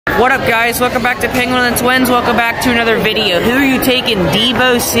What up, guys? Welcome back to Penguin and Twins. Welcome back to another video. Who are you taking,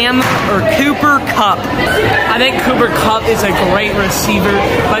 Deebo Samuel or Cooper Kupp? I think Cooper Kupp is a great receiver,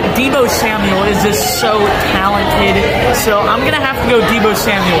 but Deebo Samuel is just so talented. So I'm gonna have to go Deebo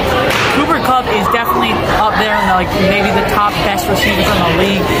Samuel. Cooper Kupp is definitely up there in maybe the top best receivers in the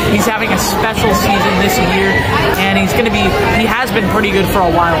league. He's having a special season this year, and he has been pretty good for a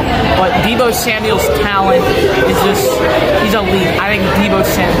while. But Deebo Samuel's talent is he's elite. I think Deebo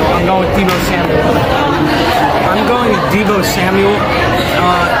Samuel. I'm going with Deebo Samuel. I'm going with Deebo Samuel.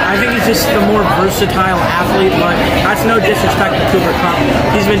 I think he's just the more versatile athlete, but that's no disrespect to Cooper Kupp.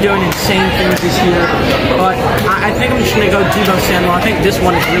 He's been doing insane things this year, but I think I'm just going to go Deebo Samuel. I think this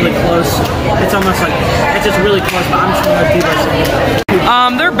one is really close. It's almost like, it's just really close, but I'm just going to go Deebo Samuel.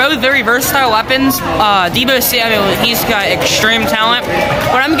 They're both very versatile weapons. Deebo Samuel, he's got extreme talent,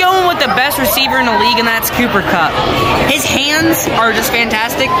 but I'm going with the best receiver in the league, and that's Cooper Kupp. His hands are just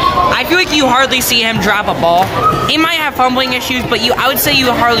fantastic. I feel like you hardly see him drop a ball. He might have fumbling issues, but I would say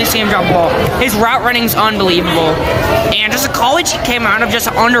you hardly see him drop a ball. His route running's unbelievable. And just a college, he came out of just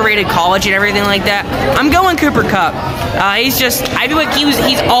an underrated college and everything like that. I'm going Cooper Kupp. I feel like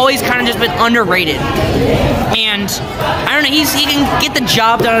he's always kind of just been underrated. And I don't know, he can get the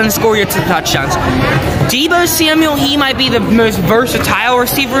job done and score you some touchdowns. Deebo Samuel, he might be the most versatile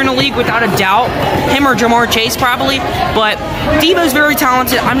receiver in the league without a doubt. Him or Jamar Chase probably, but Deebo's very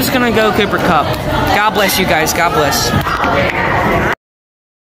talented. I'm just gonna go Cooper Kupp. God bless you guys. God bless.